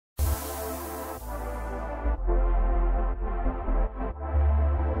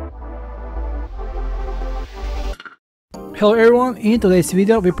Hello everyone, in today's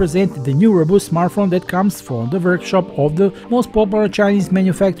video we present the new robust smartphone that comes from the workshop of the most popular Chinese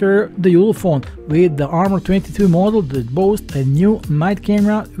manufacturer, the Ulefone, with the Armor 22 model that boasts a new night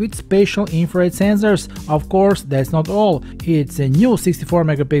camera with spatial infrared sensors. Of course, that's not all. It's a new 64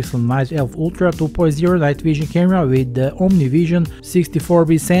 megapixel Night Elf Ultra 2.0 night vision camera with the OmniVision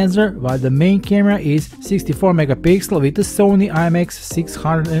 64B sensor, while the main camera is 64 megapixel with the Sony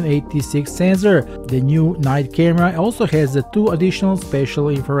IMX686 sensor. The new night camera also has the two additional spatial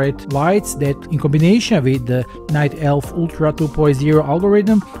infrared lights that, in combination with the Night Elf Ultra 2.0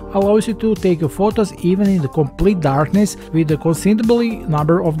 algorithm, allows you to take photos even in the complete darkness with a considerable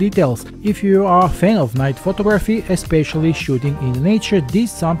number of details. If you are a fan of night photography, especially shooting in nature,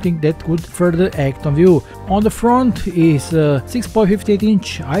 this is something that could further act on you. On the front is a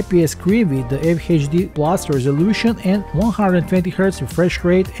 6.58-inch IPS screen with the FHD Plus resolution and 120Hz refresh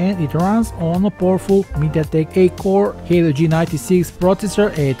rate, and it runs on a powerful MediaTek 8-core Helio G96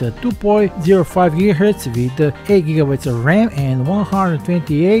 processor at 2.05 GHz with 8 GB of RAM and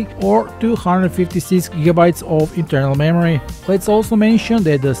 128 or 256 GB of internal memory. Let's also mention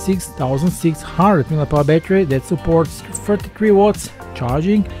that the 6600 mAh battery that supports 33 watts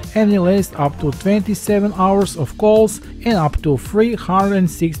charging and will last up to 27 hours of calls and up to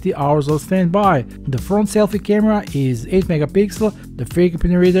 360 hours of standby. The front selfie camera is 8 megapixel, the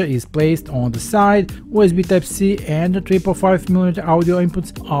fingerprint reader is placed on the side, USB Type-C and the 3.5mm audio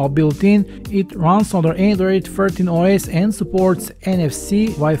inputs are built in. It runs under Android 13 OS and supports NFC,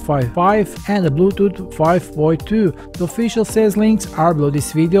 Wi-Fi 5 and Bluetooth 5.2. The official sales links are below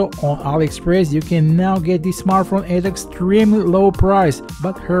this video. On AliExpress you can now get this smartphone at extremely low price,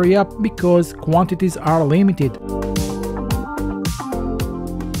 but hurry up because quantities are limited.